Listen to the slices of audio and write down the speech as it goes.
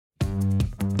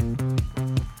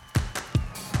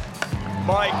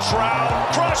Mike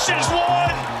Trout crushes one.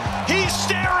 He's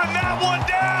staring that one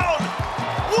down.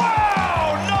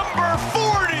 Wow, number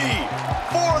 40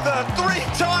 for the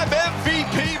three-time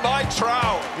MVP, Mike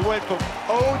Trout. He went from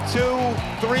 0-2,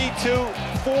 3-2,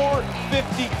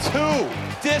 452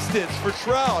 distance for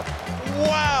Trout.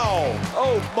 Wow.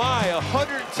 Oh my,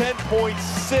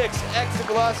 110.6 exit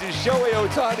velocity. Shohei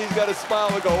Ohtani's got a smile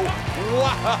and go,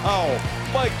 wow.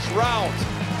 Mike Trout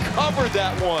covered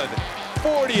that one.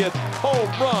 40th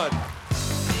home run.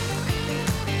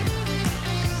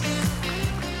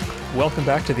 Welcome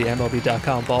back to the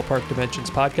MLB.com Ballpark Dimensions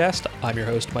podcast. I'm your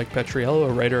host, Mike Petriello,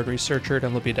 a writer and researcher at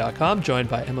MLB.com, joined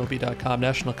by MLB.com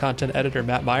national content editor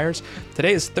Matt Myers.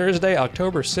 Today is Thursday,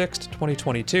 October 6th,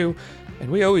 2022, and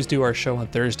we always do our show on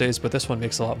Thursdays, but this one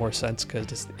makes a lot more sense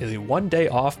because it's a 1 day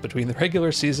off between the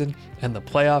regular season and the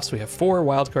playoffs. We have 4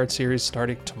 wildcard series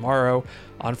starting tomorrow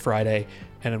on Friday,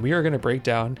 and we are going to break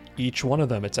down each one of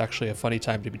them. It's actually a funny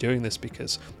time to be doing this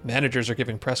because managers are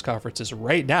giving press conferences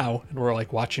right now, and we're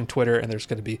like watching Twitter, and there's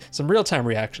going to be some real-time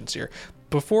reactions here.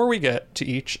 Before we get to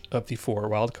each of the 4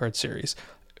 wildcard series,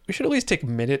 we should at least take a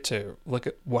minute to look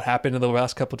at what happened in the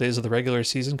last couple of days of the regular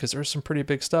season because there's some pretty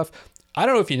big stuff. I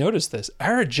don't know if you noticed this.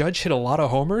 Aaron Judge hit a lot of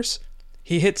homers.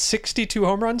 He hit 62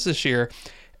 home runs this year.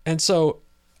 And so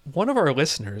one of our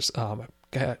listeners, I'm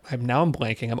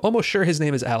blanking. I'm almost sure his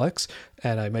name is Alex,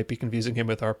 and I might be confusing him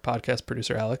with our podcast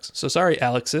producer, Alex. So sorry,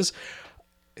 Alex's.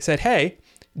 Said, hey,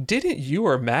 didn't you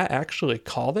or Matt actually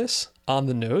call this on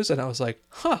the nose? And I was like,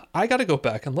 I got to go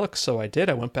back and look. So I did.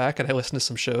 I went back and I listened to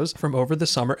some shows from over the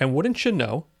summer. And wouldn't you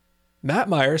know, Matt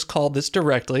Myers called this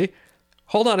directly.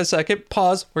 Hold on a second.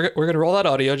 Pause. We're going to roll that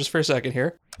audio just for a second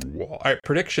here. All right,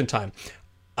 prediction time.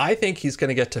 I think he's going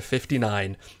to get to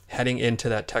 59 heading into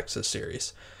that Texas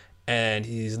series. And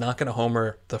he's not going to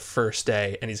homer the first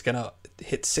day. And he's going to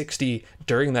hit 60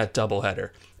 during that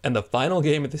doubleheader. And the final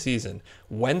game of the season,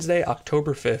 Wednesday,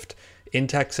 October 5th in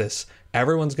Texas,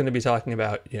 everyone's going to be talking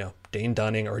about, Dane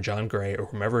Dunning or John Gray or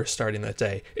whomever is starting that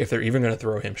day, if they're even going to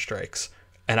throw him strikes.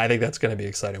 And I think that's going to be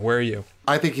exciting. Where are you?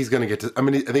 I think he's going to get to, I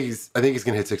think he's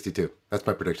going to hit 62. That's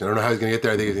my prediction. I don't know how he's going to get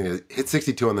there. I think he's going to hit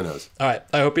 62 on the nose. All right.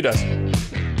 I hope he does.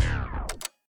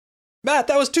 Matt,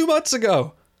 that was 2 months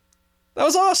ago. That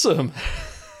was awesome.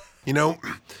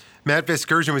 Matt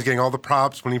Vasgersian was getting all the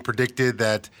props when he predicted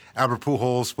that Albert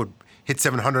Pujols would hit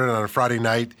 700 on a Friday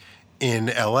night in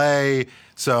LA.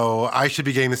 So I should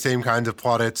be getting the same kinds of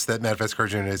plaudits that Matt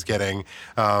Vasgersian is getting.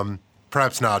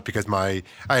 Perhaps not, because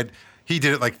he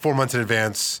did it like 4 months in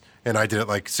advance, and I did it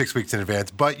like 6 weeks in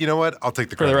advance. But you know what? I'll take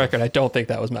the credit. For the record, I don't think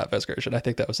that was Matt Vasgersian. I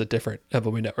think that was a different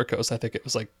MLB Network host. I think it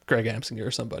was like Greg Amsinger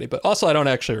or somebody. But also, I don't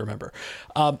actually remember.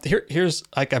 Here's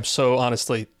like, I'm so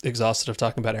honestly exhausted of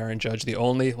talking about Aaron Judge. The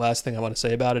only last thing I want to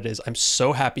say about it is I'm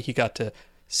so happy he got to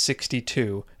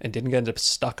 62 and didn't get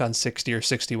stuck on 60 or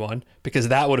 61, because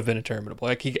that would have been interminable.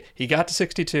 Like he got to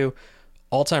 62,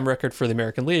 all-time record for the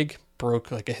American League,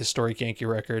 broke like a historic Yankee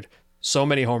record. So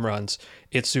many home runs.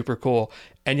 It's super cool.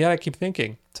 And yet I keep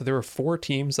thinking, so there were 4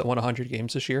 teams that won 100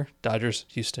 games this year: Dodgers,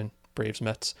 Houston, Braves,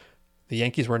 Mets. The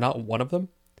Yankees were not one of them.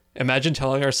 Imagine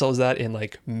telling ourselves that in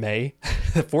like May.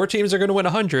 4 teams are going to win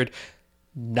 100,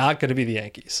 not going to be the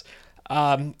Yankees.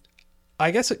 I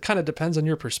guess it kind of depends on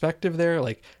your perspective there.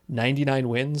 Like 99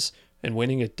 wins and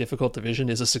winning a difficult division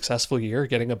is a successful year.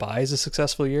 Getting a bye is a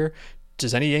successful year.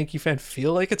 Does any Yankee fan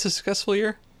feel like it's a successful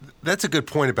year? That's a good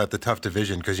point about the tough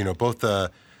division, because both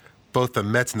the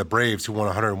Mets and the Braves, who won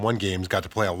 101 games, got to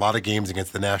play a lot of games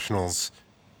against the Nationals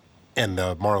and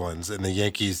the Marlins, and the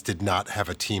Yankees did not have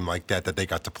a team like that they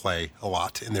got to play a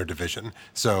lot in their division.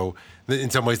 So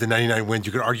in some ways, the 99 wins,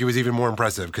 you could argue, is even more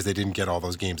impressive because they didn't get all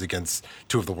those games against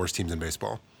 2 of the worst teams in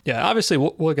baseball. Yeah, obviously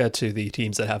we'll get to the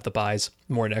teams that have the byes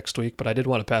more next week, but I did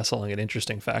want to pass along an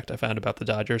interesting fact I found about the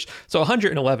Dodgers. So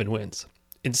 111 wins,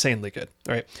 insanely good,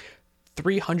 all right?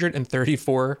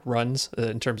 334 runs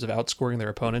in terms of outscoring their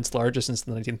opponents, largest since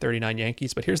the 1939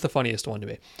 Yankees. But here's the funniest one to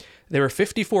me. They were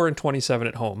 54-27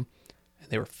 at home, and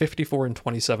they were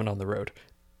 54-27 on the road.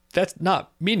 That's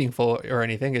not meaningful or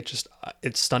anything. It's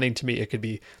stunning to me. It could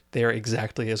be they're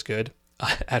exactly as good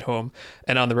at home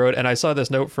and on the road. And I saw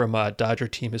this note from Dodger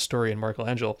team historian Mark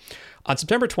Langell. On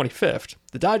September 25th,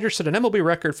 the Dodgers set an MLB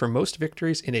record for most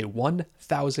victories in a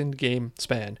 1,000 game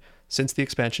span since the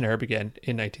expansion era began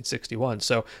in 1961.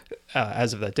 So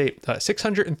as of that date,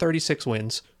 636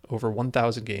 wins over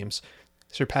 1,000 games,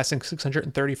 surpassing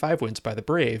 635 wins by the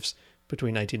Braves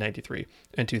between 1993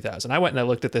 and 2000. I went and I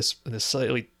looked at this in a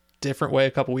slightly different way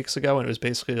a couple weeks ago, and it was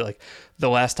basically like the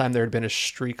last time there had been a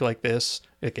streak like this,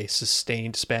 like a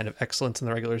sustained span of excellence in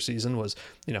the regular season, was,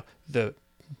 the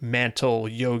Mantle,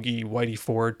 Yogi, Whitey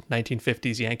Ford,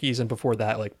 1950s Yankees, and before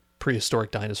that, like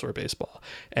prehistoric dinosaur baseball.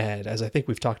 And as I think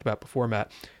we've talked about before,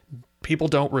 Matt, people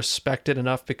don't respect it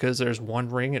enough because there's one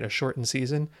ring in a shortened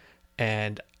season.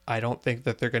 And I don't think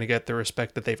that they're going to get the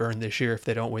respect that they've earned this year if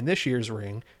they don't win this year's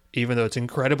ring, even though it's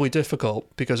incredibly difficult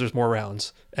because there's more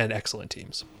rounds and excellent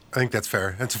teams. I think that's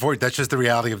fair. That's just the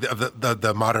reality of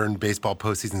the modern baseball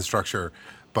postseason structure.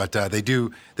 But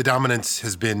the dominance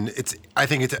has been, I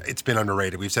think it's been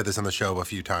underrated. We've said this on the show a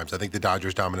few times. I think the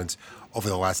Dodgers' dominance over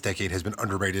the last decade has been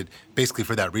underrated basically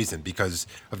for that reason, because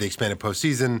of the expanded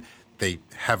postseason. They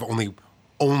have only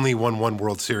won one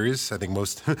World Series. I think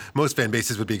most fan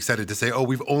bases would be excited to say, oh,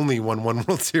 we've only won one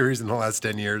World Series in the last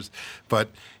 10 years.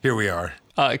 But here we are.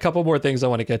 A couple more things I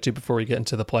want to get to before we get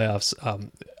into the playoffs.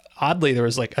 Oddly, there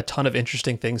was like a ton of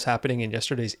interesting things happening in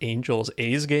yesterday's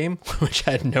Angels-A's game, which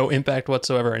had no impact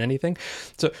whatsoever on anything.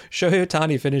 So Shohei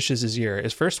Ohtani finishes his year,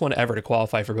 his first one ever to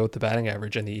qualify for both the batting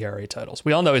average and the ERA titles.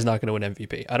 We all know he's not going to win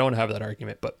MVP. I don't have that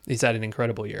argument, but he's had an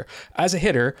incredible year. As a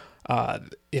hitter,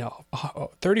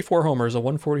 34 homers, a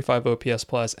 145 OPS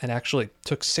plus, and actually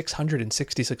took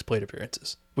 666 plate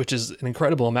appearances, which is an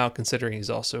incredible amount considering he's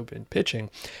also been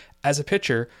pitching. As a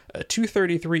pitcher, a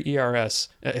 2.33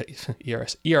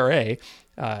 ERA,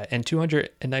 and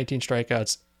 219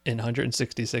 strikeouts in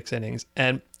 166 innings.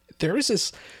 And there was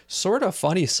this sort of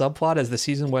funny subplot as the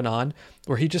season went on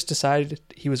where he just decided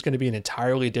he was going to be an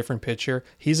entirely different pitcher.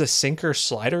 He's a sinker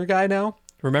slider guy now.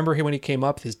 Remember when he came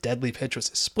up, his deadly pitch was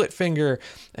his split finger,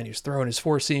 and he was throwing his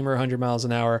four-seamer 100 miles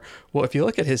an hour. Well, if you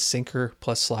look at his sinker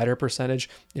plus slider percentage,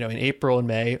 in April and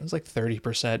May, it was like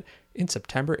 30%. In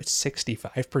September, it's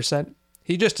 65%.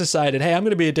 He just decided, hey, I'm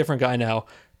going to be a different guy now,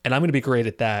 and I'm going to be great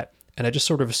at that. And I just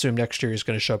sort of assume next year he's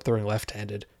going to show up throwing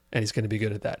left-handed, and he's going to be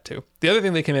good at that too. The other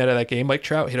thing that came out of that game, Mike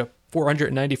Trout hit a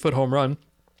 490-foot home run,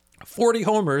 40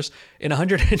 homers in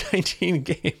 119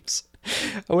 games.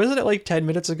 Wasn't it like 10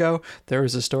 minutes ago? There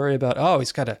was a story about,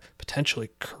 he's got a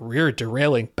potentially career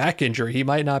derailing back injury. He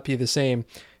might not be the same.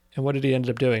 And what did he end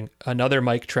up doing? Another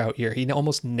Mike Trout year. He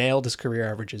almost nailed his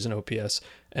career averages in OPS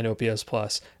and OPS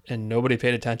plus, and nobody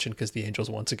paid attention because the Angels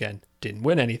once again didn't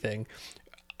win anything.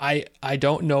 I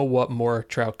don't know what more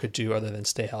Trout could do other than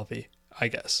stay healthy, I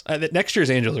guess. Next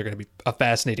year's Angels are going to be a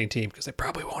fascinating team because they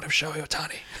probably won't have Shohei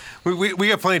Ohtani. We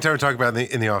got plenty of time to talk about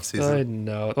in the offseason. I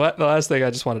know. The last thing I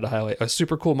just wanted to highlight, a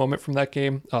super cool moment from that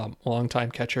game.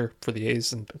 Longtime catcher for the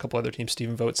A's and a couple other teams,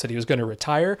 Stephen Vogt, said he was going to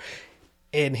retire.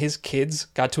 And his kids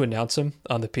got to announce him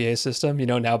on the PA system,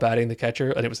 now batting the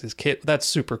catcher, and it was his kid. That's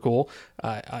super cool.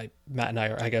 Matt and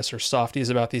I guess, are softies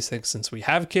about these things since we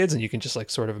have kids, and you can just like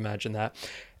sort of imagine that.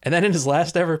 And then in his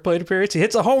last ever plate appearance, he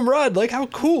hits a home run. Like, how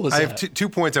cool is that? I have two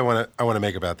points I want to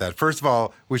make about that. First of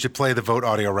all, we should play the Vote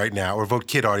audio right now, or Vote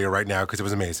Kid audio right now, because it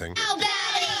was amazing. Our dad,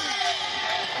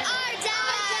 number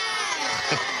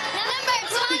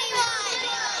 21,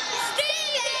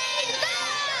 Stephen Vogt.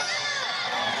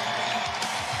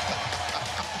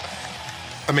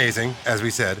 Amazing, as we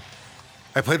said.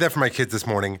 I played that for my kids this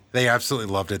morning. They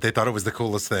absolutely loved it. They thought it was the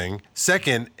coolest thing.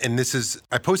 Second,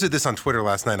 I posted this on Twitter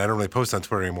last night. I don't really post on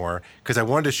Twitter anymore because I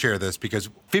wanted to share this because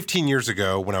 15 years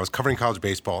ago when I was covering college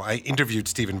baseball, I interviewed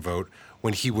Stephen Vogt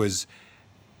when he was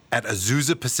at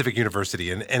Azusa Pacific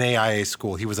University, an NAIA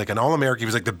school. He was like an All-American. He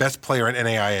was like the best player in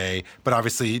NAIA, but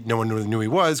obviously no one really knew he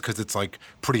was because it's like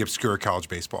pretty obscure college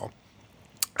baseball.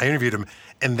 I interviewed him,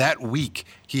 and that week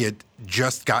he had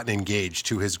just gotten engaged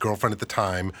to his girlfriend at the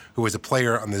time, who was a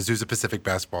player on the Azusa Pacific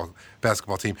basketball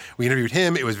team. We interviewed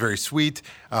him. It was very sweet.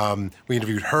 We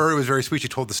interviewed her. It was very sweet. She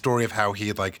told the story of how he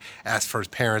had like asked for her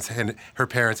parents'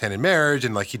 hand in marriage,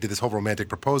 and like he did this whole romantic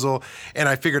proposal. And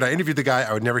I figured I interviewed the guy.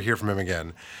 I would never hear from him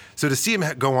again. So to see him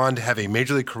go on to have a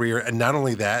major league career, and not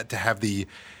only that, to have the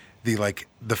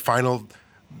final,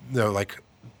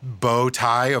 bow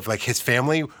tie of like his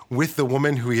family with the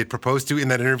woman who he had proposed to in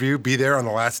that interview be there on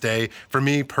the last day. For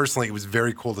me personally, it was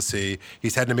very cool to see.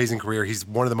 He's had an amazing career. He's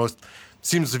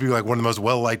seems to be like one of the most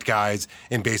well-liked guys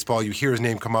in baseball. You hear his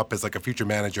name come up as like a future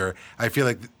manager. I feel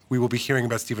like we will be hearing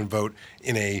about Stephen Vogt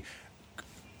in a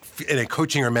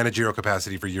coaching or managerial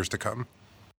capacity for years to come.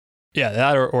 Yeah,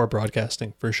 that or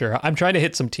broadcasting for sure. I'm trying to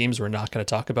hit some teams we're not going to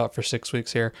talk about for 6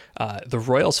 weeks here. The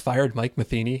Royals fired Mike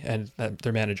Matheny and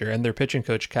their manager and their pitching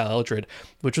coach, Cal Eldred,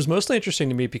 which was mostly interesting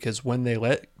to me because when they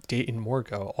let Dayton Moore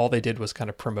go, all they did was kind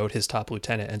of promote his top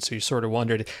lieutenant. And so you sort of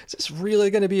wondered, is this really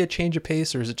going to be a change of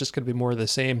pace or is it just going to be more of the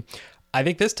same? I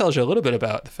think this tells you a little bit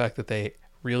about the fact that they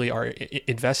really are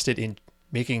invested in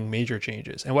making major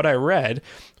changes. And what I read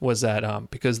was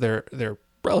that because their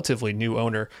relatively new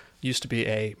owner used to be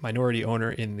a minority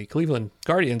owner in the Cleveland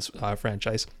Guardians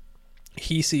franchise,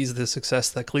 he sees the success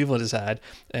that Cleveland has had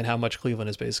and how much Cleveland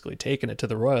has basically taken it to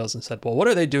the Royals and said, well, what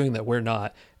are they doing that we're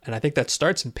not? And I think that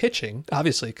starts in pitching,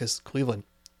 obviously, because Cleveland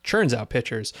churns out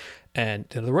pitchers. And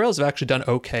the Royals have actually done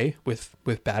okay with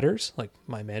batters. Like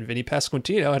my man Vinny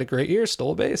Pasquantino had a great year,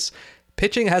 stole a base.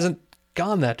 Pitching hasn't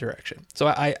gone that direction. So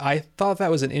I thought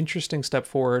that was an interesting step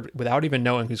forward without even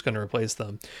knowing who's going to replace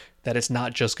them, that it's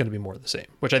not just going to be more of the same,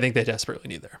 which I think they desperately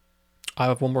need there. I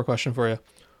have one more question for you.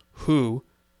 Who,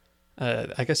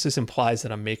 I guess this implies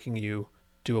that I'm making you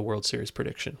do a World Series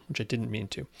prediction, which I didn't mean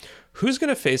to. Who's going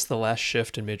to face the last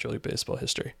shift in Major League Baseball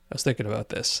history? I was thinking about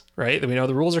this, right? We know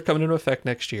the rules are coming into effect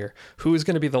next year. Who is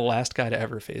going to be the last guy to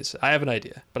ever face it? I have an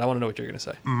idea, but I want to know what you're going to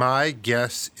say. My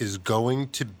guess is going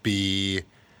to be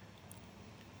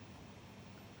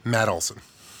Matt Olson.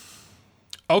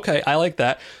 Okay, I like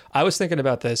that. I was thinking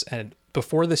about this, and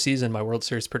before the season, my World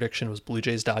Series prediction was Blue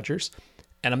Jays Dodgers.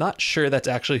 And I'm not sure that's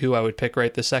actually who I would pick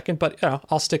right this second, but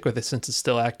I'll stick with it since it's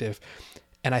still active.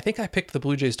 And I think I picked the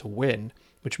Blue Jays to win,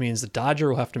 which means the Dodger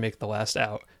will have to make the last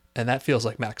out. And that feels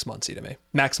like Max Muncy to me.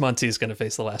 Max Muncy is going to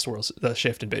face the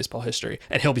shift in baseball history.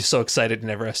 And he'll be so excited he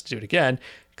never has to do it again,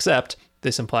 except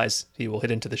this implies he will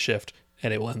hit into the shift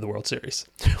and it will end the World Series,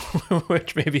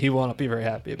 which maybe he won't be very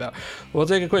happy about. We'll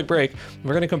take a quick break.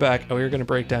 We're going to come back and we're going to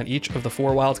break down each of the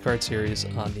 4 wildcard series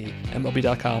on the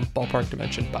MLB.com Ballpark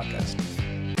Dimension podcast.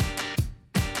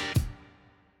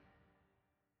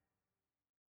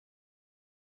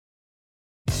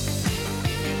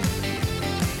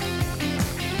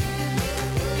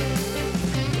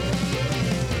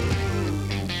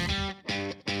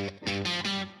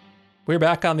 We're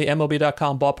back on the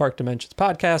MLB.com Ballpark Dimensions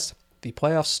podcast. The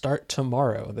playoffs start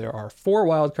tomorrow. There are 4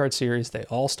 wildcard series. They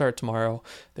all start tomorrow.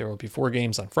 There will be 4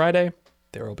 games on Friday.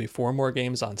 There will be 4 more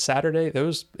games on Saturday.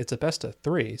 It's a best of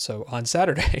 3. So on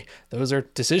Saturday, those are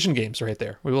decision games right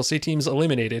there. We will see teams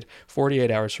eliminated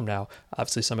 48 hours from now.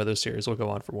 Obviously, some of those series will go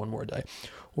on for one more day.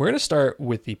 We're going to start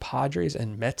with the Padres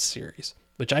and Mets series,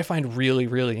 which I find really,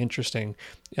 really interesting.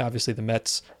 Obviously, the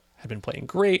Mets have been playing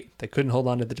great. They couldn't hold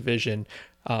on to the division.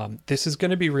 This is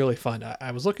going to be really fun.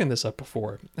 I was looking this up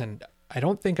before, and I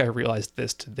don't think I realized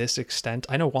this to this extent.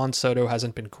 I know Juan Soto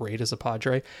hasn't been great as a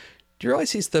Padre. Do you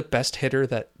realize he's the best hitter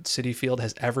that Citi Field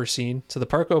has ever seen? So the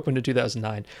park opened in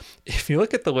 2009. If you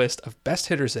look at the list of best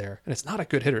hitters there, and it's not a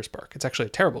good hitter's park, it's actually a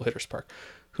terrible hitter's park,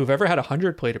 who've ever had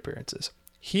 100 plate appearances,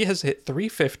 he has hit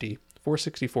 350,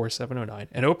 464, 709,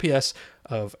 an OPS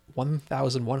of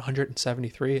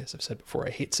 1,173. As I've said before, I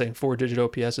hate saying 4-digit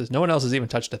OPSs. No one else has even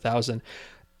touched 1,000.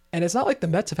 And it's not like the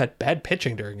Mets have had bad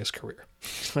pitching during his career.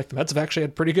 Like the Mets have actually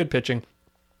had pretty good pitching.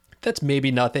 That's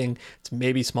maybe nothing. It's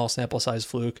maybe small sample size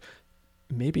fluke.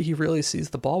 Maybe he really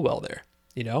sees the ball well there.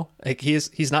 Like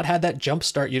he's not had that jump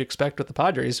start you'd expect with the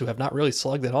Padres, who have not really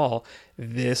slugged at all.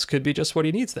 This could be just what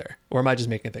he needs there. Or am I just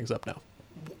making things up now?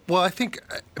 Well,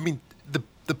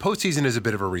 the postseason is a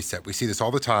bit of a reset. We see this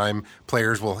all the time.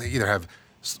 Players will either have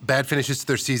bad finishes to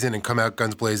their season and come out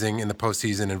guns blazing in the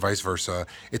postseason and vice versa.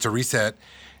 It's a reset.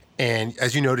 And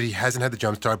as you noted, he hasn't had the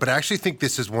jump start. But I actually think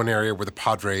this is one area where the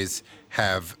Padres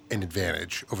have an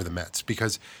advantage over the Mets,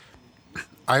 because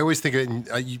I always think,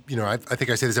 I think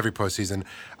I say this every postseason.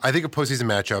 I think of postseason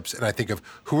matchups, and I think of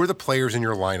who are the players in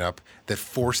your lineup that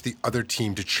force the other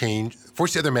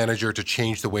manager to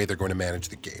change the way they're going to manage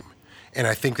the game. And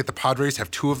I think that the Padres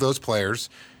have 2 of those players,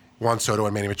 Juan Soto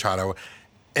and Manny Machado,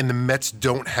 and the Mets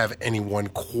don't have anyone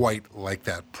quite like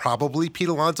that. Probably Pete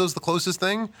Alonso's the closest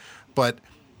thing, but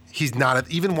he's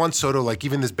not. Even Juan Soto, like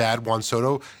even this bad Juan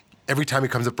Soto, every time he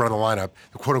comes up around the lineup,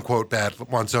 the quote-unquote bad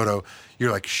Juan Soto,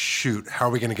 you're like, shoot, how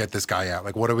are we going to get this guy out?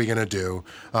 Like, what are we going to do?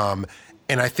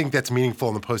 And I think that's meaningful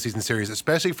in the postseason series,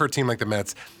 especially for a team like the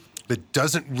Mets that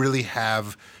doesn't really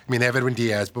have, they have Edwin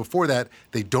Diaz. Before that,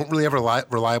 they don't really have a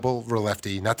reliable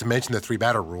lefty, not to mention the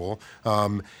 3-batter rule.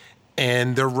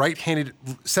 And their right-handed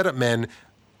setup men,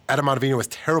 Adam Ottavino was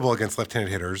terrible against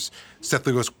left-handed hitters. Seth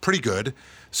Lugo's pretty good.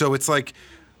 So it's like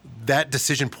that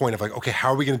decision point of like, okay,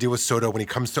 how are we going to deal with Soto when he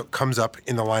comes up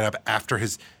in the lineup after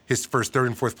his first 3rd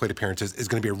and 4th plate appearances is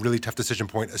going to be a really tough decision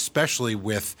point, especially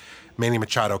with Manny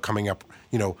Machado coming up,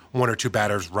 1 or 2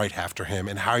 batters right after him,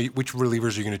 and which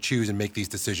relievers are you going to choose and make these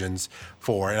decisions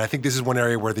for. And I think this is one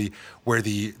area where the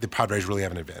Padres really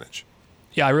have an advantage.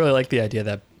 Yeah, I really like the idea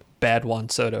that bad Juan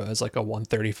Soto has like a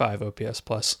 135 OPS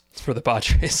plus for the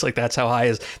Padres. Like that's how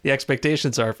high the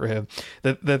expectations are for him.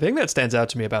 The thing that stands out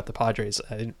to me about the Padres,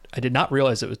 I did not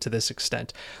realize it was to this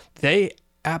extent. They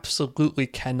absolutely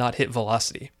cannot hit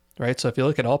velocity, right? So if you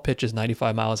look at all pitches,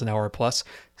 95 miles an hour plus,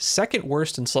 second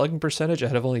worst in slugging percentage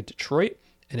ahead of only Detroit.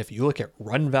 And if you look at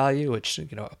run value, which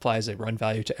applies a run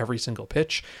value to every single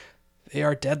pitch, they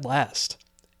are dead last.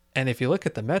 And if you look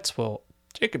at the Mets, well,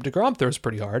 Jacob deGrom throws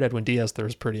pretty hard. Edwin Diaz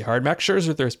throws pretty hard. Max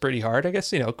Scherzer throws pretty hard. I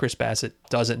guess, Chris Bassett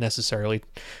doesn't necessarily.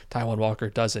 Taijuan Walker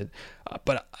doesn't.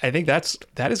 But I think that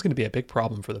is going to be a big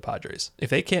problem for the Padres. If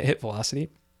they can't hit velocity,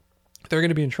 they're going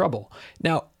to be in trouble.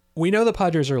 Now, we know the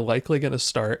Padres are likely going to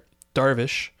start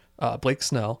Darvish, Blake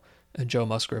Snell, and Joe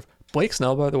Musgrove. Blake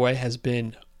Snell, by the way, has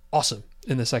been awesome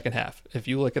in the second half. If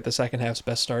you look at the second half's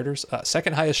best starters,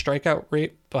 second highest strikeout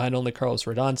rate behind only Carlos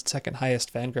Rodon, second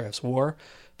highest Fangraphs WAR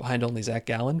behind only Zach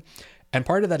Gallen. And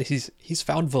part of that is he's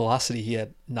found velocity he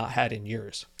had not had in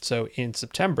years. So in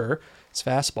September, his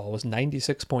fastball was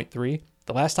 96.3.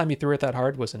 The last time he threw it that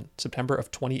hard was in September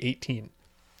of 2018,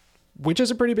 which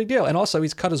is a pretty big deal. And also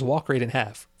he's cut his walk rate in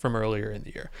half from earlier in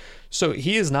the year. So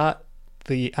he is not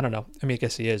I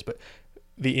guess he is, but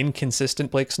the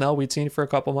inconsistent Blake Snell we'd seen for a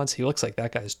couple months, he looks like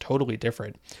that guy is totally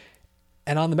different.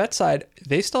 And on the Mets side,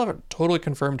 they still haven't totally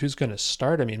confirmed who's going to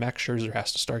start. I mean, Max Scherzer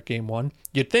has to start game 1.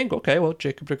 You'd think, okay, well,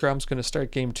 Jacob deGrom's going to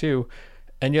start game 2.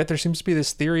 And yet there seems to be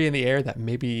this theory in the air that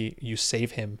maybe you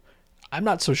save him. I'm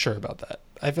not so sure about that.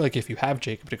 I feel like if you have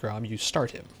Jacob deGrom, you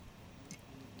start him.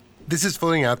 This is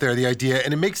floating out there, the idea,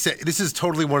 and it makes sense. This is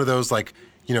totally one of those,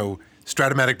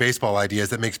 Stratomatic baseball ideas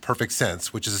that makes perfect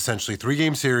sense, which is essentially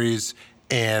 3-game series,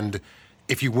 and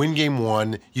if you win game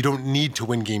 1, you don't need to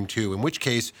win game 2, in which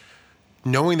case,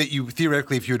 knowing that you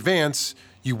theoretically, if you advance,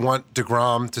 you want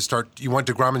DeGrom and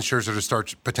Scherzer to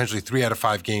start potentially 3 out of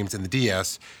 5 games in the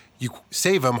DS. You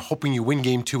save them, hoping you win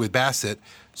game 2 with Bassett,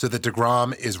 so that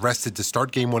DeGrom is rested to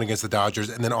start game 1 against the Dodgers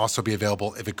and then also be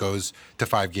available if it goes to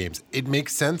 5 games. It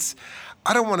makes sense.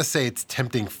 I don't want to say it's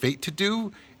tempting fate to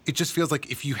do. It just feels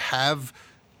like if you have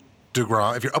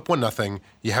DeGrom, if you're up 1-0,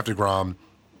 you have DeGrom,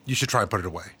 you should try and put it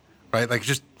away, right?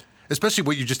 Especially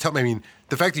what you just told me. I mean,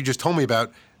 the fact that you just told me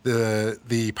about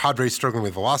the Padres struggling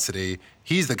with velocity,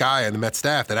 he's the guy on the Mets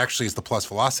staff that actually is the plus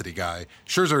velocity guy.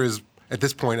 Scherzer is, at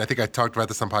this point, I think I talked about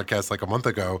this on podcast a month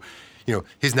ago,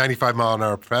 his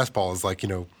 95-mile-an-hour fastball is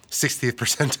 60th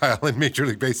percentile in Major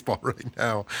League Baseball right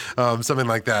now, something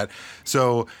like that.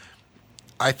 So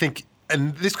I think,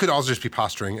 and this could also just be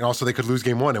posturing, and also they could lose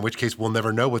game 1, in which case we'll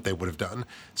never know what they would have done.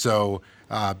 So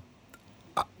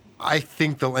I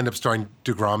think they'll end up starting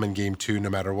DeGrom in game 2 no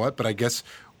matter what, but I guess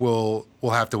we'll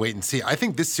have to wait and see. I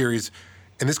think this series,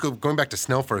 and this going back to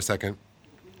Snell for a second,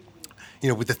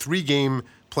 with the 3-game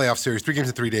playoff series, 3 games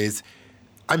in 3 days,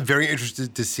 I'm very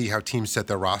interested to see how teams set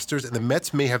their rosters, and the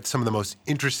Mets may have some of the most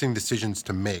interesting decisions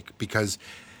to make because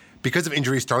of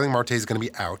injuries. Starling Marte is going to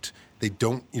be out.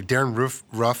 Darren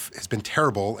Ruff has been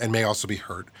terrible and may also be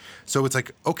hurt. So it's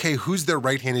okay, who's their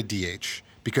right-handed DH?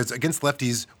 Because against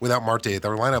lefties without Marte,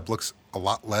 their lineup looks a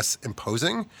lot less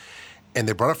imposing. And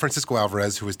they brought up Francisco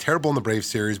Alvarez, who was terrible in the Braves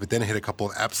series, but then hit a couple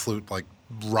of absolute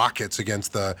rockets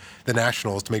against the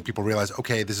Nationals to make people realize,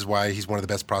 okay, this is why he's one of the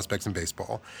best prospects in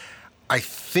baseball. I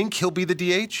think he'll be the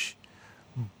DH,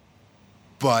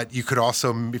 but you could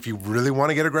also, if you really want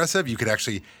to get aggressive, you could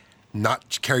actually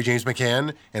not carry James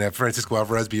McCann and have Francisco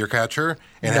Alvarez be your catcher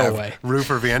and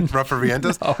Ruff or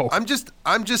Vientos. No.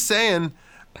 I'm just saying.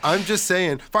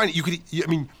 Fine, you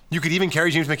could even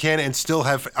carry James McCann and still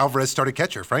have Alvarez start at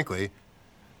catcher, frankly.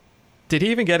 Did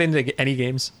he even get into any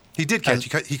games? He did catch.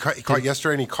 He caught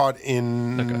yesterday, and he caught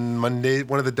in Monday,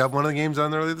 one of the games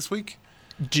on earlier this week.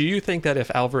 Do you think that if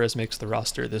Alvarez makes the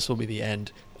roster, this will be the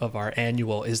end of our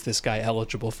annual "is this guy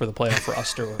eligible for the playoff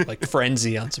roster" or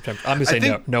frenzy on September? I'm going to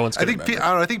say no one's going to remember.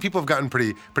 I think people have gotten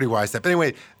pretty wise to that. But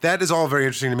anyway, that is all very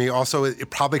interesting to me. Also, it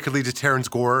probably could lead to Terrence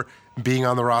Gore being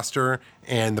on the roster,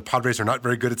 and the Padres are not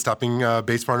very good at stopping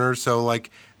base runners. So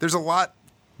there's a lot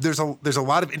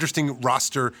of interesting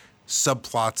roster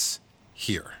subplots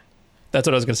here. That's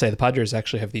what I was going to say. The Padres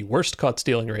actually have the worst caught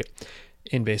stealing rate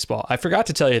in baseball. I forgot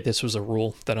to tell you this was a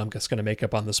rule that I'm just going to make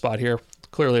up on the spot here.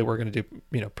 Clearly, we're going to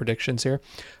do predictions here.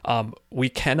 We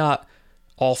cannot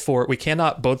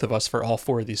both of us for all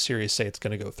 4 of these series say it's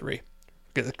going to go 3.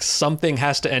 Something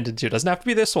has to end in 2. It doesn't have to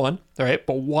be this one, all right?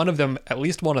 But one of them, at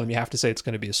least one of them, you have to say it's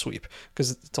going to be a sweep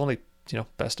because it's only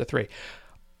best of 3.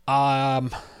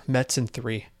 Mets in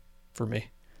 3 for me.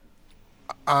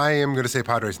 I am going to say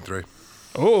Padres in 3.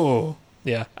 Oh,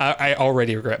 yeah. I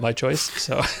already regret my choice,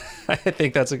 so I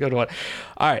think that's a good one.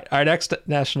 All right, our next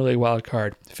National League wild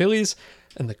card, Phillies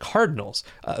and the Cardinals.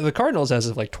 The Cardinals, as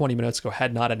of 20 minutes ago,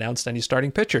 had not announced any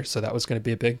starting pitcher, so that was going to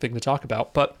be a big thing to talk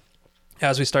about. But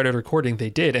as we started recording, they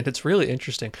did, and it's really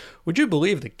interesting. Would you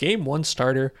believe the Game 1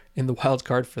 starter in the wild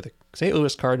card for the St.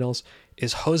 Louis Cardinals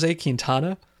is Jose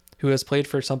Quintana, who has played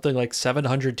for something like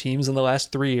 700 teams in the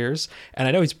last 3 years? And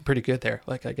I know he's pretty good there.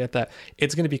 I get that.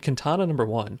 It's going to be Quintana number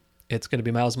 1. it's going to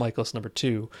be Miles Michaelis, number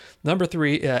 2. Number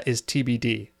 3 is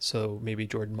TBD. So maybe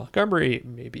Jordan Montgomery,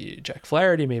 maybe Jack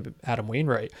Flaherty, maybe Adam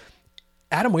Wainwright.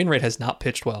 Adam Wainwright has not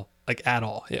pitched well, like at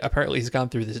all. Apparently he's gone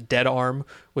through this dead arm,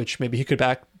 which maybe he could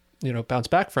bounce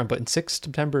back from, but in 6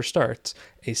 September starts,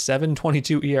 a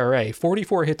 7.22 ERA,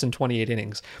 44 hits in 28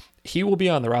 innings. He will be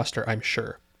on the roster, I'm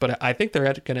sure. But I think they're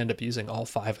going to end up using all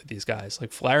 5 of these guys.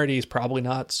 Like Flaherty is probably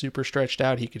not super stretched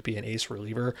out. He could be an ace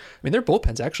reliever. I mean, their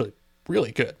bullpen's actually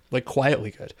really good, like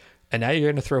quietly good. And now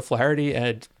you're going to throw Flaherty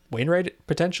and Wainwright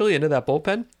potentially into that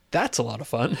bullpen. That's a lot of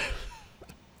fun.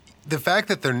 The fact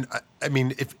that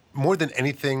if more than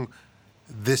anything,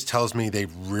 this tells me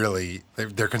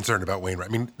they're concerned about Wainwright.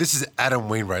 I mean, this is Adam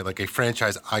Wainwright, like a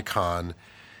franchise icon,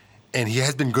 and he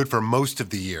has been good for most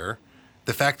of the year.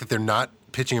 The fact that they're not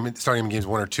pitching him, starting him in games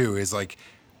 1 or 2 is like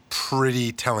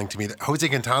pretty telling to me. That Jose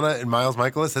Quintana and Miles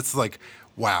Michaelis, that's like,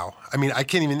 wow. I mean,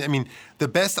 the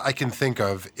best I can think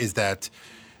of is that,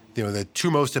 the 2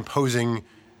 most imposing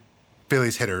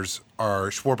Phillies hitters are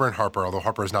Schwarber and Harper, although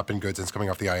Harper has not been good since coming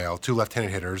off the IL, 2 left-handed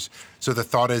hitters. So the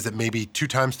thought is that maybe 2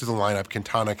 times through the lineup,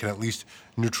 Quintana can at least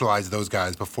neutralize those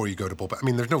guys before you go to bullpen. I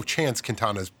mean, there's no chance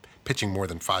Quintana's pitching more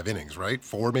than 5 innings, right?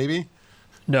 4 maybe?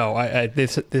 No,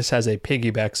 this has a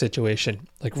piggyback situation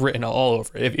like written all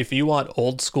over it. If you want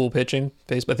old school pitching,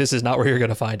 but this is not where you're going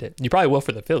to find it. You probably will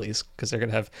for the Phillies because they're going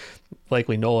to have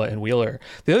likely Nola and Wheeler.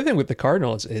 The other thing with the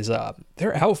Cardinals is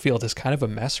their outfield is kind of a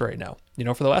mess right now.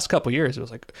 For the last couple of years, it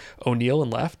was like O'Neill in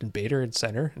left and Bader in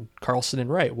center and Carlson in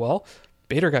right. Well,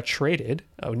 Bader got traded.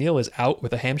 O'Neill is out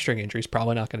with a hamstring injury. He's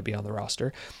probably not going to be on the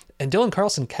roster. And Dylan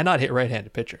Carlson cannot hit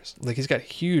right-handed pitchers. Like he's got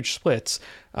huge splits.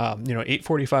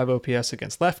 845 OPS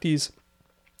against lefties,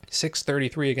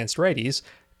 633 against righties.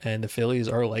 And the Phillies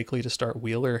are likely to start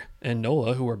Wheeler and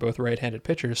Nola, who are both right-handed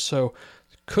pitchers. So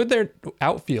could their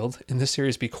outfield in this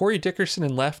series be Corey Dickerson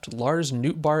in left, Lars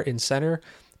Nootbaar in center,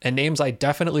 and names I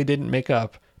definitely didn't make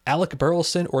up, Alec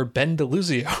Burleson or Ben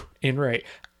DeLuzio in right?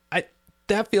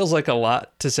 That feels like a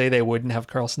lot to say they wouldn't have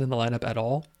Carlson in the lineup at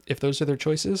all if those are their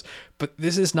choices. But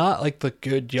this is not like the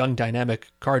good, young, dynamic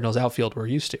Cardinals outfield we're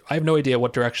used to. I have no idea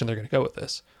what direction they're going to go with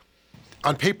this.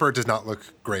 On paper, it does not look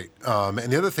great. And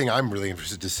the other thing I'm really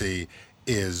interested to see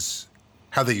is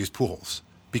how they use Pujols.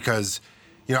 Because,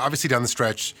 obviously down the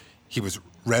stretch, he was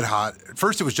red hot. At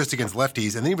first, it was just against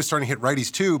lefties, and then he was starting to hit righties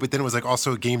too, but then it was like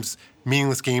also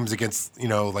meaningless games against,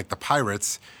 like the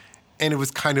Pirates. And it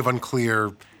was kind of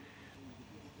unclear.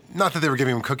 Not that they were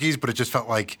giving him cookies, but it just felt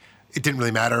like it didn't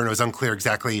really matter, and it was unclear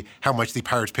exactly how much the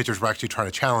Pirates pitchers were actually trying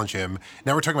to challenge him.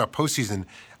 Now we're talking about postseason.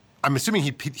 I'm assuming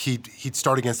he'd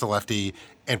start against the lefty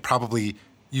and probably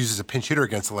uses a pinch hitter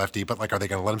against the lefty, but are they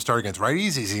going to let him start against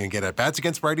righties? Is he going to get at-bats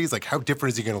against righties? How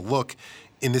different is he going to look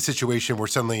in this situation where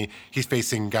suddenly he's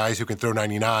facing guys who can throw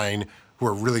 99 who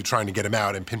are really trying to get him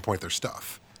out and pinpoint their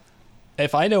stuff?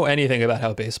 If I know anything about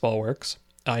how baseball works,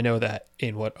 I know that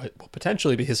in what will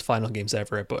potentially be his final games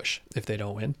ever at Busch, if they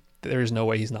don't win, there is no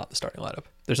way he's not in the starting lineup.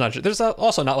 There's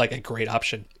also not like a great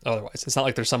option otherwise. It's not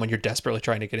like there's someone you're desperately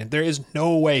trying to get in. There is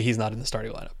no way he's not in the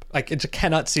starting lineup. I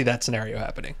cannot see that scenario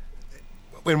happening.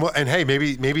 And hey,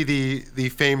 maybe the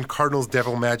famed Cardinals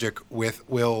devil magic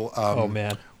will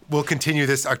continue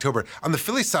this October. On the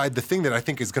Phillies side, the thing that I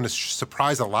think is going to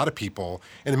surprise a lot of people,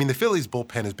 and the Phillies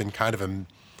bullpen has been kind of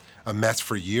a mess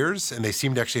for years, and they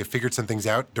seem to actually have figured some things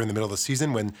out during the middle of the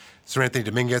season when Sir Anthony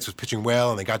Dominguez was pitching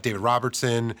well and they got David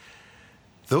Robertson.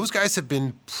 Those guys have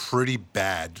been pretty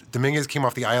bad. Dominguez came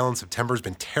off the IL in September, has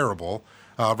been terrible.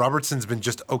 Robertson's been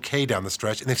just okay down the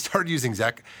stretch, and they've started using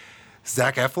Zach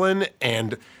Eflin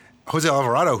and Jose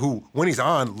Alvarado, who, when he's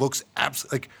on, looks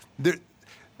absolutely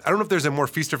I don't know if there's a more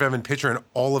feast or famine pitcher in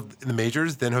all of the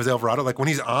majors than Jose Alvarado. When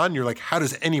he's on, you're like, how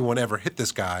does anyone ever hit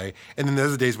this guy? And then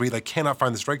there's the days where he cannot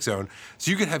find the strike zone.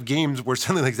 So you could have games where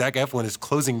suddenly Zach Eflin is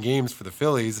closing games for the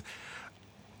Phillies.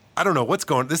 I don't know what's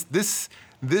going. This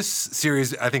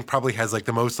series I think probably has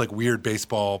the most weird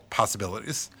baseball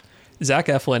possibilities. Zach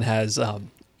Eflin has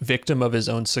victim of his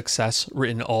own success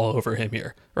written all over him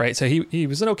here, right? So he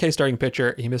was an okay starting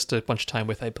pitcher. He missed a bunch of time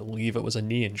with, I believe it was a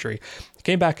knee injury. He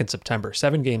came back in September,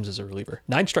 7 games as a reliever,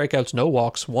 9 strikeouts, no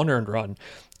walks, 1 earned run,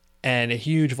 and a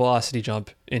huge velocity jump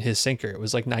in his sinker. It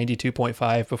was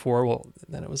 92.5 before, well,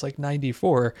 then it was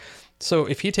 94. So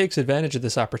if he takes advantage of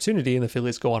this opportunity and the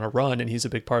Phillies go on a run and he's a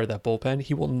big part of that bullpen,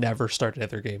 he will never start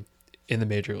another game in the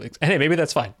major leagues. And hey, maybe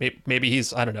that's fine. Maybe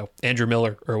he's, I don't know, Andrew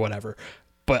Miller or whatever.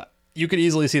 But you could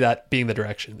easily see that being the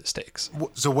direction this takes.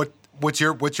 So what's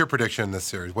your prediction in this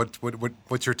series?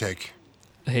 What's your take?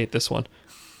 I hate this one.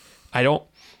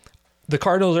 The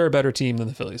Cardinals are a better team than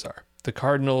the Phillies are. The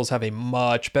Cardinals have a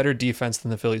much better defense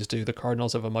than the Phillies do. The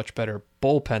Cardinals have a much better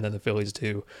bullpen than the Phillies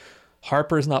do.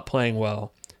 Harper's not playing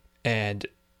well, and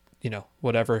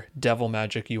whatever devil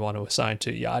magic you want to assign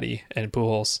to Yachty and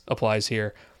Pujols applies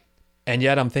here. And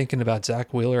yet I'm thinking about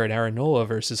Zach Wheeler and Aaron Nola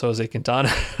versus Jose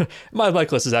Quintana. My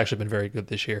like list has actually been very good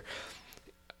this year.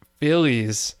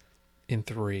 Phillies in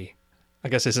 3. I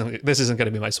guess this isn't going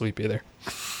to be my sweep either.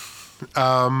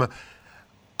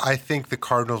 I think the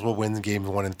Cardinals will win games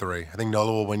 1 and 3. I think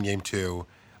Nola will win game 2.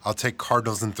 I'll take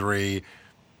Cardinals in 3,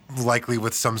 likely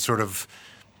with some sort of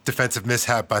defensive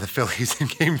mishap by the Phillies in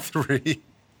game 3,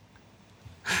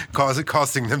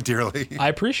 costing them dearly. I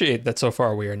appreciate that so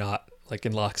far we are not like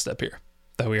in lockstep here,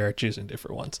 that we are choosing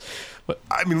different ones. But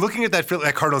I mean, looking at that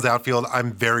Cardinals outfield,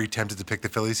 I'm very tempted to pick the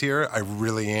Phillies here. I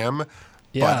really am.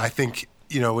 Yeah. But I think,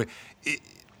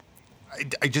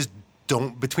 I just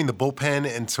don't, between the bullpen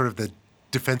and sort of the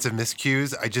defensive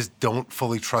miscues, I just don't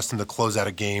fully trust them to close out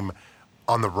a game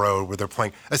on the road where they're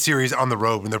playing a series on the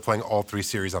road when they're playing all 3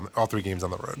 games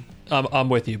on the road. I'm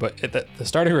with you, but the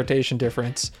starting rotation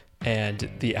difference and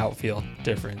the outfield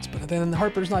difference. But then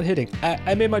Harper's not hitting.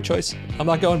 I made my choice. I'm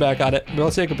not going back on it. But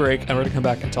let's take a break, and we're going to come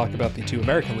back and talk about the 2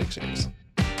 American League series.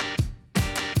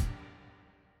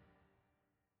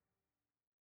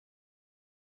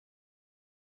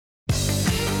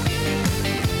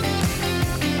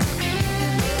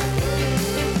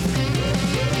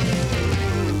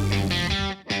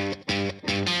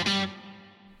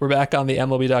 We're back on the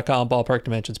MLB.com Ballpark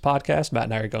Dimensions podcast. Matt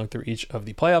and I are going through each of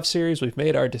the playoff series. We've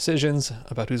made our decisions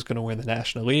about who's going to win the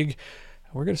National League.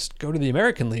 And we're going to go to the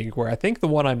American League, where I think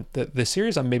the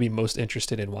series I'm maybe most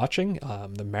interested in watching,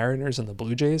 the Mariners and the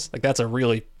Blue Jays. Like, that's a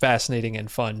really fascinating and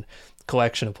fun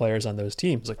collection of players on those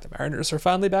teams. Like, the Mariners are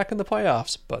finally back in the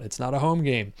playoffs, but it's not a home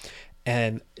game.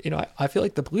 And, I feel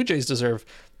like the Blue Jays deserve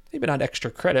maybe not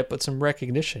extra credit, but some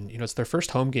recognition. It's their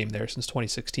first home game there since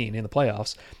 2016 in the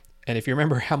playoffs. And if you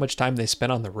remember how much time they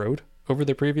spent on the road over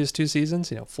the previous 2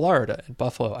 seasons, Florida and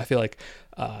Buffalo, I feel like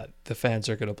the fans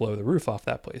are going to blow the roof off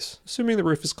that place, assuming the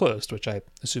roof is closed, which I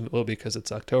assume it will be because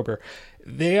it's October.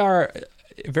 They are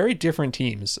very different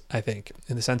teams, I think,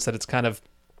 in the sense that it's kind of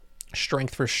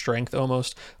strength for strength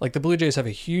almost. Like, the Blue Jays have a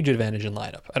huge advantage in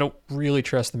lineup. I don't really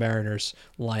trust the Mariners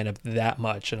lineup that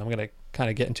much, and I'm going to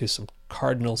kind of get into some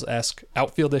Cardinals-esque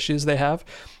outfield issues they have.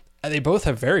 They both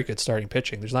have very good starting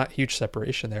pitching. There's not huge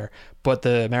separation there, but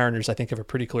the Mariners, I think, have a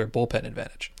pretty clear bullpen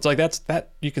advantage. It's like that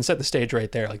you can set the stage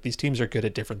right there. Like, these teams are good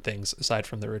at different things aside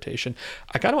from the rotation.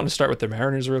 I kind of want to start with the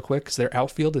Mariners real quick because their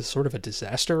outfield is sort of a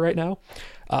disaster right now.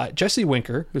 Jesse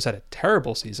Winker, who's had a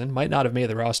terrible season, might not have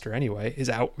made the roster anyway, is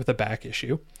out with a back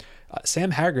issue.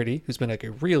 Sam Haggerty, who's been like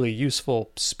a really useful,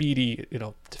 speedy,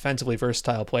 defensively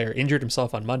versatile player, injured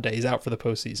himself on Monday. He's out for the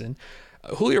postseason.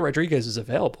 Julio Rodriguez is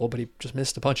available, but he just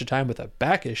missed a bunch of time with a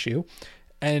back issue.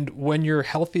 And when your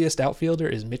healthiest outfielder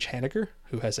is Mitch Haniger,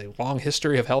 who has a long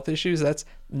history of health issues, that's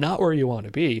not where you want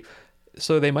to be.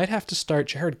 So they might have to start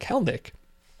Jared Kelenic,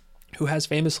 who has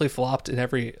famously flopped in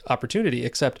every opportunity,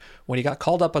 except when he got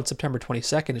called up on September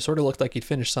 22nd, it sort of looked like he'd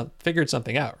figured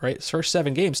something out, right? His first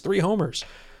 7 games, 3 homers.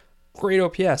 Great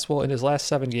OPS. Well, in his last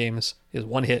 7 games, he has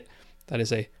 1 hit. That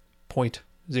is a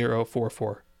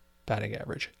 .044 batting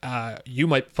average. You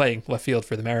might be playing left field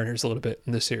for the Mariners a little bit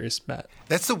in this series, Matt.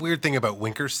 That's the weird thing about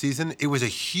Winker's season. It was a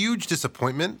huge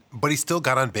disappointment, but he still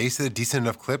got on base at a decent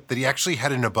enough clip that he actually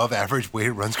had an above average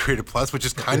weighted runs created plus, which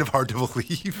is kind of hard to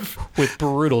believe. With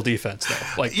brutal defense,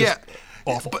 though. Like, yeah.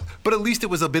 Awful. But at least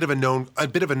it was a bit of a known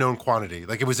quantity.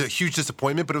 Like, it was a huge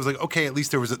disappointment, but it was like, okay, at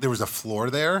least there was a floor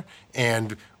there.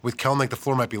 And with Kelenic, the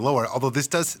floor might be lower. Although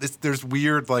there's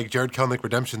weird, like, Jared Kelenic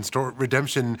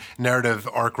redemption narrative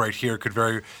arc right here could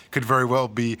very well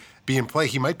be in play.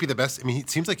 He might be the best. I mean,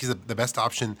 it seems like he's the best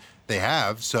option they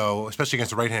have. So, especially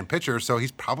against a right-hand pitcher, so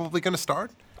he's probably going to start.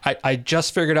 I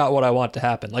just figured out what I want to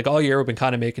happen. Like, all year we've been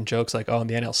kind of making jokes like, oh, in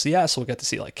the NLCS we'll get to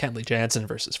see like Kenley Jansen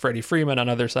versus Freddie Freeman on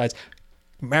other sides.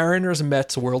 Mariners and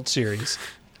Mets World Series,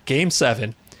 Game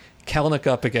 7, Kelenic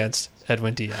up against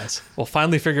Edwin Diaz. We'll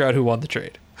finally figure out who won the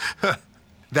trade.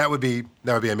 That would be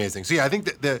amazing. So yeah, I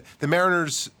think that the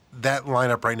Mariners, that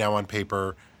lineup right now on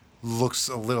paper looks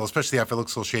a little, especially after it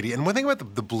looks a little shady. And one thing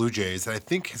about the Blue Jays that I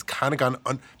think has kind of gone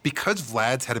because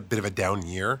Vlad's had a bit of a down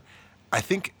year. I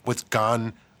think what's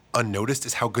gone unnoticed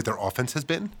is how good their offense has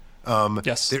been.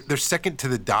 Yes. They're second to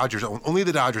the Dodgers, only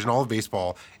the Dodgers in all of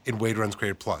baseball in weighted runs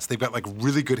created plus. They've got like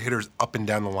really good hitters up and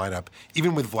down the lineup,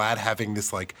 even with Vlad having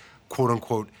this like quote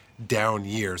unquote down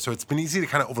year. So it's been easy to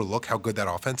kind of overlook how good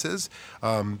that offense is.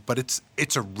 But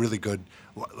it's a really good,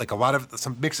 like a lot of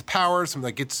some mix of power, some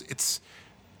like it's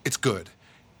good.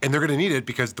 And they're going to need it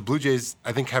because the Blue Jays,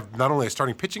 I think, have not only a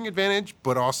starting pitching advantage,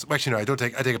 but also, actually, no, I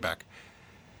take it back.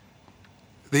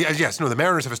 The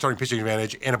Mariners have a starting pitching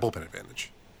advantage and a bullpen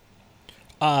advantage.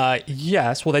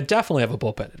 Yes. Well, they definitely have a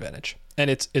bullpen advantage. And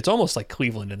it's almost like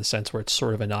Cleveland in the sense where it's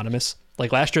sort of anonymous.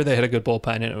 Like last year they had a good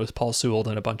bullpen and it was Paul Sewell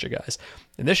and a bunch of guys.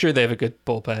 And this year they have a good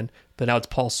bullpen, but now it's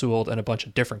Paul Sewell and a bunch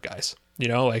of different guys. You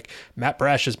know, like Matt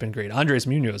Brash has been great. Andres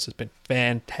Munoz has been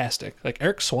fantastic. Like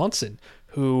Eric Swanson,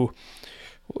 who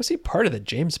was he part of the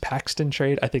James Paxton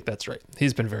trade? I think that's right.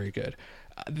 He's been very good.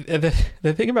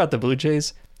 The thing about the Blue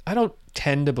Jays, I don't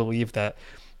tend to believe that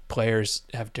players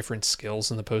have different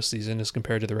skills in the postseason as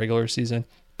compared to the regular season.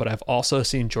 But I've also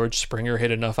seen George Springer hit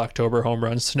enough October home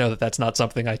runs to know that that's not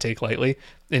something I take lightly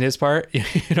in his part.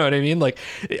 You know what I mean? Like,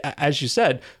 as you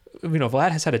said,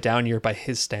 Vlad has had a down year by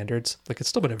his standards. Like, it's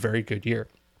still been a very good year.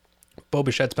 Bo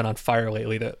Bichette's been on fire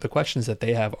lately. The questions that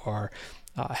they have are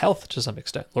health to some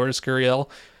extent. Lourdes Gurriel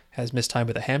has missed time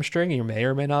with a hamstring. He may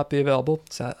or may not be available.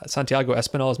 Santiago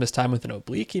Espinal has missed time with an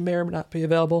oblique. He may or may not be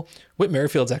available. Whit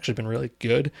Merrifield's actually been really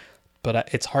good, but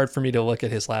it's hard for me to look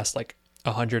at his last,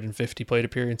 150 plate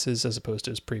appearances as opposed to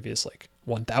his previous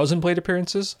 1,000 plate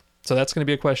appearances. So that's going to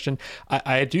be a question.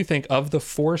 I do think of the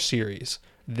 4 series,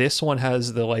 this one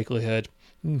has the likelihood,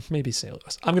 maybe St.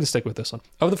 Louis. I'm going to stick with this one.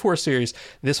 Of the 4 series,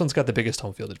 this one's got the biggest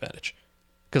home field advantage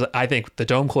because I think the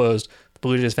dome closed, the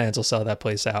Blue Jays fans will sell that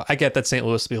place out. I get that St.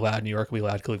 Louis will be loud, New York will be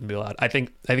loud, Cleveland will be loud. I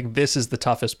think this is the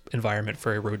toughest environment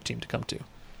for a road team to come to.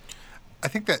 I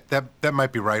think that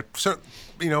might be right. So,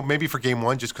 maybe for game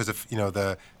 1, just because of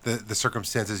the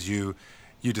circumstances you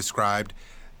described.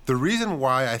 The reason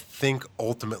why I think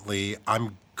ultimately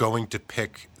I'm going to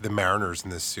pick the Mariners in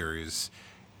this series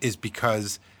is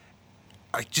because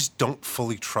I just don't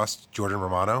fully trust Jordan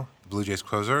Romano, the Blue Jays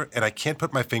closer, and I can't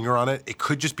put my finger on it. It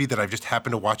could just be that I've just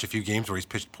happened to watch a few games where he's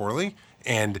pitched poorly,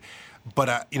 but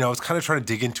I was kind of trying to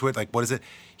dig into it. Like, what is it?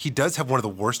 He does have one of the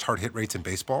worst hard hit rates in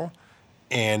baseball,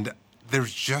 and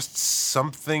there's just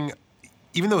something,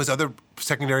 even though his other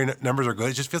secondary numbers are good,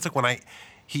 it just feels like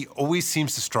he always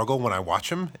seems to struggle when I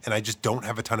watch him, and I just don't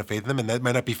have a ton of faith in him, and that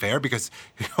might not be fair because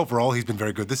overall he's been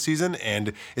very good this season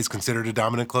and is considered a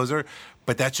dominant closer,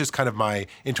 but that's just kind of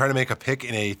in trying to make a pick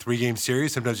in a 3-game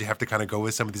series, sometimes you have to kind of go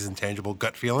with some of these intangible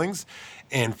gut feelings,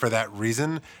 and for that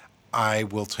reason, I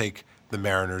will take the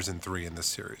Mariners in 3 in this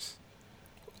series.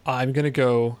 I'm going to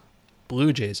go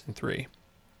Blue Jays in 3.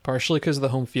 Partially because of the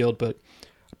home field, but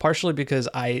partially because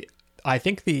I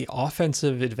think the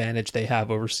offensive advantage they have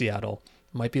over Seattle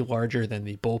might be larger than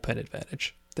the bullpen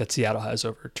advantage that Seattle has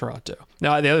over Toronto.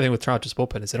 Now, the other thing with Toronto's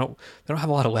bullpen is they don't have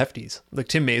a lot of lefties, like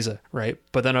Tim Meza, right?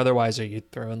 But then otherwise, are you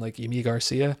throwing Yimi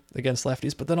Garcia against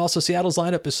lefties? But then also Seattle's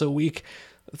lineup is so weak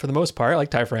for the most part.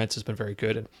 Like Ty France has been very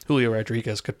good, and Julio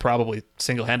Rodriguez could probably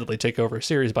single-handedly take over a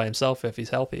series by himself if he's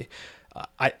healthy.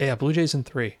 Blue Jays in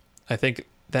 3. I think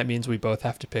that means we both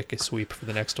have to pick a sweep for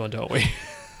the next one, don't we?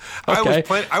 Okay.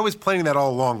 I was planning that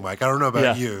all along, Mike. I don't know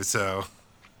about you, so.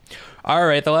 All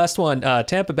right, the last one,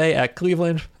 Tampa Bay at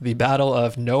Cleveland, the battle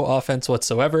of no offense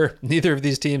whatsoever. Neither of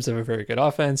these teams have a very good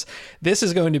offense. This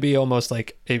is going to be almost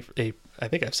like a I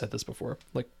think I've said this before,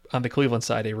 like on the Cleveland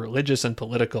side, a religious and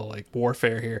political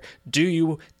warfare here. Do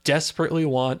you desperately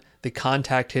want the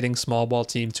contact hitting small ball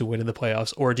team to win in the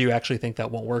playoffs, or do you actually think that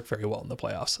won't work very well in the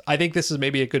playoffs? I think this is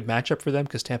maybe a good matchup for them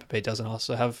because Tampa Bay doesn't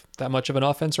also have that much of an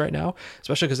offense right now,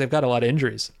 especially because they've got a lot of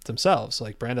injuries themselves.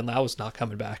 Like Brandon Lau is not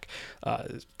coming back.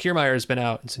 Kiermaier's been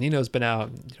out, and Zunino's been out.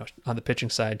 On the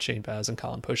pitching side, Shane Baz and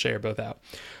Colin Poche are both out.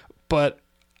 But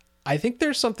I think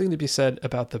there's something to be said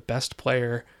about the best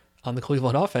player on the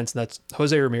Cleveland offense, and that's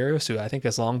Jose Ramirez, who I think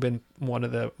has long been one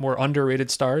of the more underrated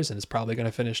stars and is probably going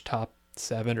to finish top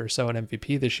 7 or so in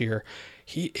MVP this year.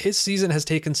 His season has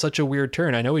taken such a weird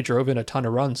turn. I know he drove in a ton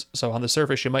of runs, so on the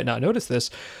surface you might not notice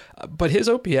this, but his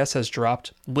OPS has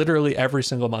dropped literally every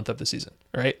single month of the season,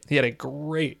 right? He had a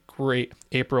great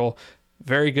April,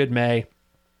 very good May,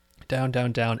 down,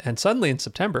 and suddenly in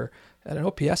September, at an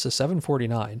OPS of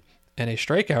 749 and a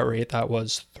strikeout rate that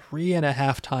was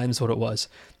 3.5 times what it was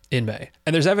in May.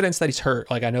 And there's evidence that he's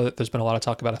hurt. Like, I know that there's been a lot of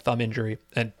talk about a thumb injury,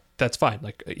 and that's fine.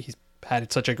 Like, he's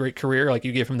had such a great career. Like,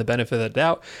 you give him the benefit of the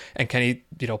doubt, and can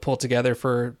he, pull it together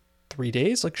for 3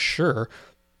 days? Like, sure.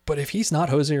 But if he's not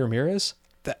Jose Ramirez,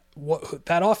 that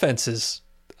offense is,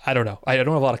 I don't know. I don't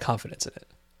have a lot of confidence in it.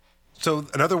 So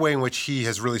another way in which he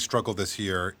has really struggled this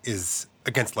year is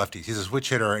against lefties. He's a switch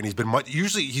hitter, and he's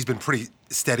been pretty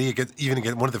steady against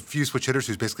one of the few switch hitters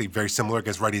who's basically very similar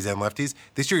against righties and lefties.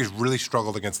 This year he's really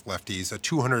struggled against lefties, a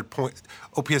 200-point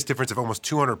OPS difference of almost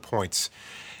 200 points.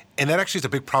 And that actually is a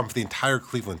big problem for the entire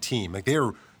Cleveland team. Like they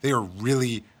are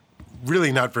really,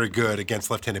 really not very good against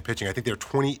left-handed pitching. I think they're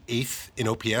 28th in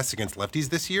OPS against lefties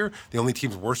this year. The only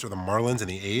teams worse are the Marlins and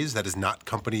the A's. That is not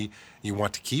company you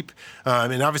want to keep.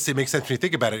 And obviously it makes sense when you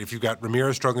think about it. If you've got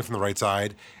Ramirez struggling from the right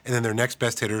side, and then their next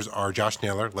best hitters are Josh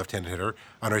Naylor, left-handed hitter,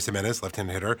 Andres Gimenez,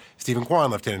 left-handed hitter, Stephen Kwan,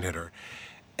 left-handed hitter.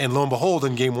 And lo and behold,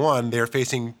 in game one, they're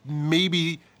facing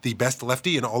maybe the best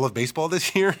lefty in all of baseball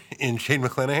this year in Shane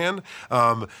McClanahan.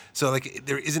 So like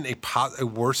there isn't a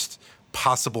worst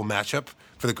possible matchup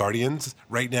for the Guardians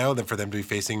right now than for them to be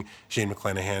facing Shane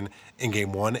McClanahan in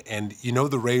game one. And you know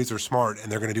the Rays are smart,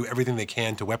 and they're going to do everything they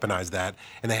can to weaponize that.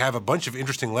 And they have a bunch of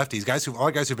interesting lefties, a lot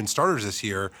of guys who've been starters this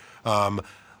year,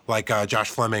 like Josh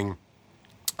Fleming,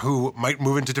 who might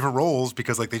move into different roles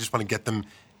because like they just want to get them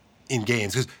in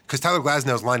games. Because Tyler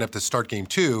Glasnow's lined up to start game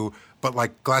two, but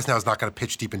like Glasnow's not going to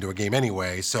pitch deep into a game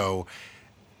anyway, so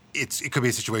it could be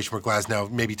a situation where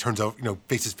Glasnow maybe turns over,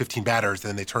 faces 15 batters, and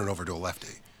then they turn it over to a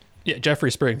lefty. Yeah,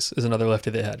 Jeffrey Springs is another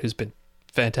lefty they had who's been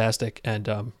fantastic.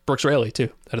 And Brooks Raley, too,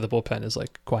 out of the bullpen, is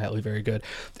like quietly very good.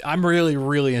 I'm really,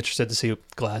 really interested to see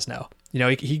Glasnow.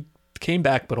 He came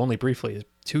back, but only briefly.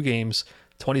 2 games,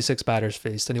 26 batters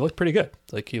faced, and he looked pretty good.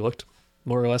 Like, he looked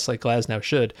more or less like Glasnow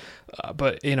should.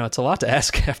 But, it's a lot to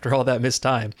ask after all that missed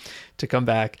time to come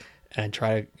back and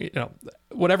try to,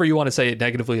 whatever you want to say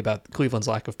negatively about Cleveland's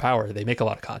lack of power, they make a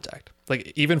lot of contact.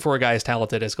 Like, even for a guy as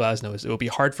talented as Glasnow is, it will be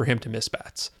hard for him to miss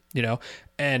bats,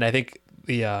 And I think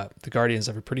the Guardians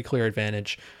have a pretty clear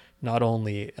advantage, not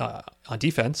only on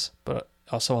defense, but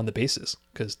also on the bases,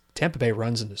 because Tampa Bay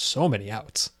runs into so many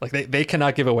outs. Like, they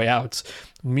cannot give away outs.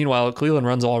 Meanwhile, Cleveland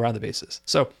runs all around the bases.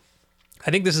 So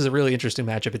I think this is a really interesting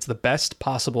matchup. It's the best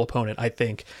possible opponent, I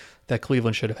think, that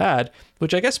Cleveland should have had,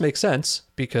 which I guess makes sense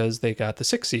because they got the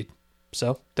 6th seed.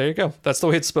 So there you go. That's the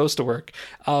way it's supposed to work.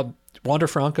 Wander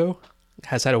Franco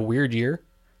has had a weird year,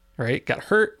 right? Got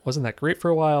hurt. Wasn't that great for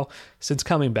a while. Since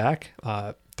coming back,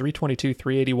 322,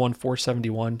 381,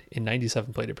 471 in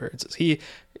 97 plate appearances. He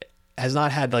has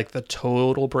not had like the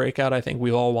total breakout I think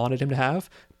we all wanted him to have,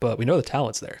 but we know the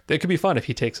talent's there. It could be fun if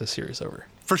he takes a series over.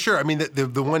 For sure. I mean,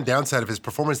 the one downside of his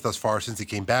performance thus far since he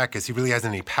came back is he really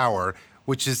hasn't any power,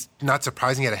 which is not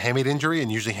surprising. He had a hamate injury,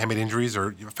 and usually hamate injuries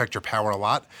affect your power a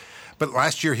lot. But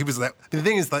last year, the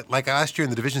thing is, like last year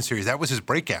in the division series, that was his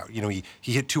breakout. He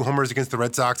hit 2 homers against the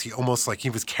Red Sox. He almost he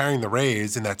was carrying the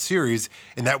Rays in that series,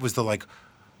 and that was the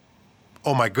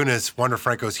oh my goodness, Wander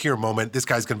Franco's here moment. This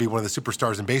guy's going to be one of the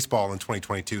superstars in baseball in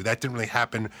 2022. That didn't really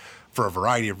happen for a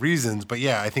variety of reasons, but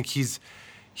yeah, I think he's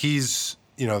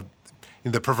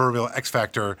the proverbial X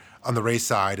factor on the Rays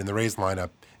side in the Rays lineup.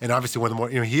 And obviously one of the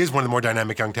more, he is one of the more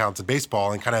dynamic young talents in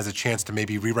baseball, and kind of has a chance to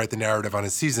maybe rewrite the narrative on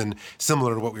his season,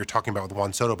 similar to what we were talking about with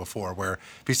Juan Soto before, where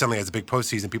if he suddenly has a big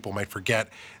postseason, people might forget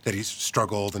that he's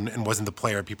struggled and wasn't the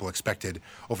player people expected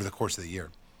over the course of the year.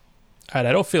 All right,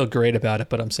 I don't feel great about it,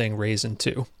 but I'm saying Rays in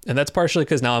 2. And that's partially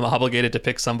because now I'm obligated to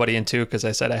pick somebody in 2 because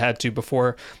I said I had to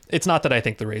before. It's not that I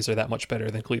think the Rays are that much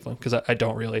better than Cleveland, because I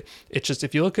don't really. It's just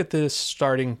if you look at the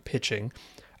starting pitching,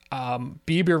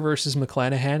 Bieber versus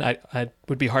McClanahan, I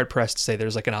would be hard-pressed to say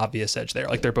there's an obvious edge there.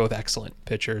 They're both excellent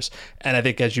pitchers. And I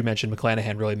think, as you mentioned,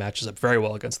 McClanahan really matches up very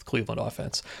well against the Cleveland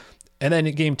offense. And then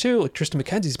in game 2, Tristan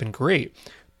McKenzie's been great.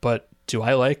 But do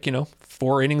I like,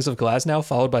 4 innings of Glasnow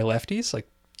followed by lefties?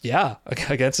 Yeah,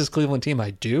 against this Cleveland team, I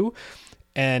do.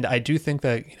 And I do think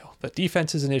that, the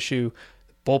defense is an issue.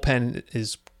 The bullpen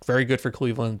is very good for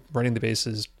Cleveland, running the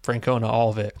bases, Francona, all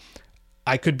of it.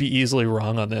 I could be easily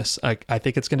wrong on this. I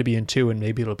think it's going to be in 2, and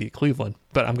maybe it'll be Cleveland,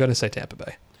 but I'm going to say Tampa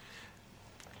Bay.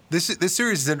 This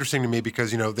series is interesting to me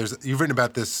because, you've written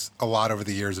about this a lot over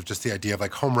the years of just the idea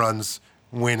of home runs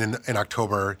win in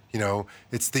October.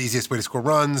 It's the easiest way to score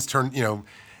runs,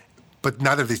 but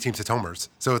neither of these teams hits homers.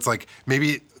 So it's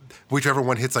maybe whichever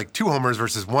one hits 2 homers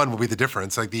versus 1 will be the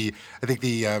difference. I think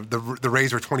the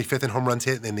Rays were 25th in home runs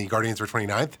hit, and the Guardians were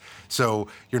 29th. So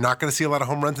you're not going to see a lot of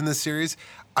home runs in this series.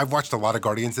 I've watched a lot of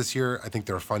Guardians this year. I think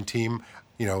they're a fun team.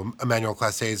 Emmanuel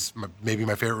Clase is maybe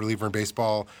my favorite reliever in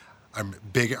baseball. I'm a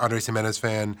big Andres Gimenez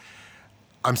fan.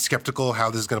 I'm skeptical how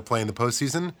this is going to play in the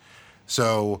postseason.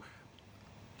 So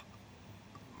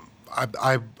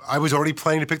I was already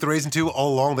planning to pick the Rays in 2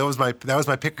 all along. That was my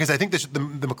pick because I think the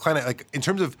McClanahan, in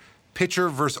terms of pitcher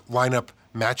versus lineup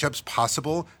matchups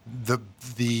possible,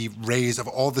 the Rays of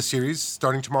all the series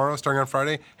starting on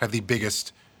Friday have the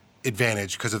biggest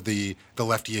advantage because of the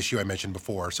lefty issue I mentioned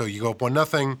before. So you go up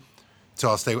 1-0. So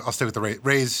I'll stay with the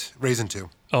Rays in 2.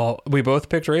 Oh, we both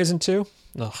picked Rays in 2?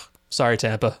 Oh, sorry,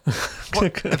 Tampa. Well,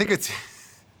 I think it's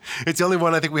It's the only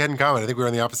one I think we had in common. I think we were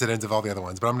on the opposite ends of all the other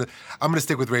ones. But I'm gonna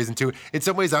stick with Rays in 2. In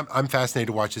some ways, I'm fascinated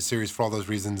to watch this series for all those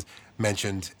reasons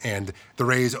mentioned. And the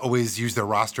Rays always use their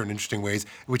roster in interesting ways,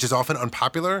 which is often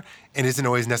unpopular and isn't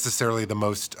always necessarily the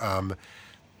most. I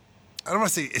don't want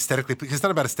to say aesthetically, because it's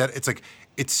not about aesthetic. It's like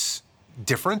it's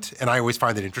different, and I always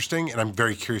find it interesting. And I'm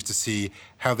very curious to see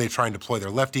how they try and deploy their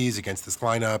lefties against this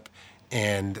lineup,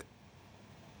 and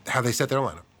how they set their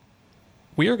lineup.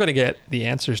 We are going to get the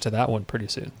answers to that one pretty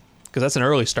soon, because that's an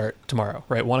early start tomorrow,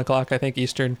 right? 1 o'clock, I think,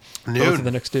 Eastern. Noon. Both of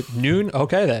the next noon.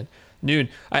 Okay, then noon.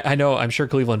 I know. I'm sure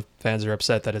Cleveland fans are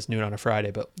upset that it's noon on a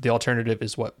Friday, but the alternative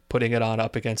is what? Putting it on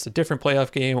up against a different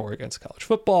playoff game, or against college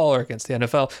football, or against the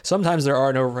NFL. Sometimes there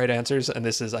are no right answers, and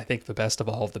this is, I think, the best of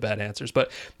all of the bad answers.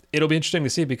 But it'll be interesting to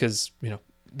see, because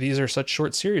these are such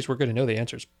short series. We're going to know the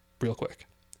answers real quick.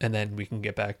 And then we can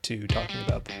get back to talking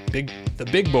about the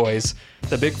big boys,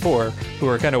 the big four, who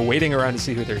are kind of waiting around to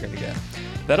see who they're going to get.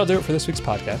 That'll do it for this week's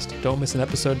podcast. Don't miss an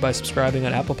episode by subscribing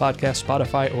on Apple Podcasts,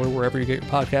 Spotify, or wherever you get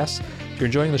your podcasts. If you're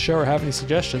enjoying the show or have any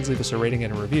suggestions, leave us a rating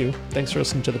and a review. Thanks for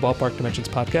listening to the Ballpark Dimensions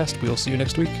podcast. We will see you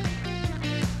next week.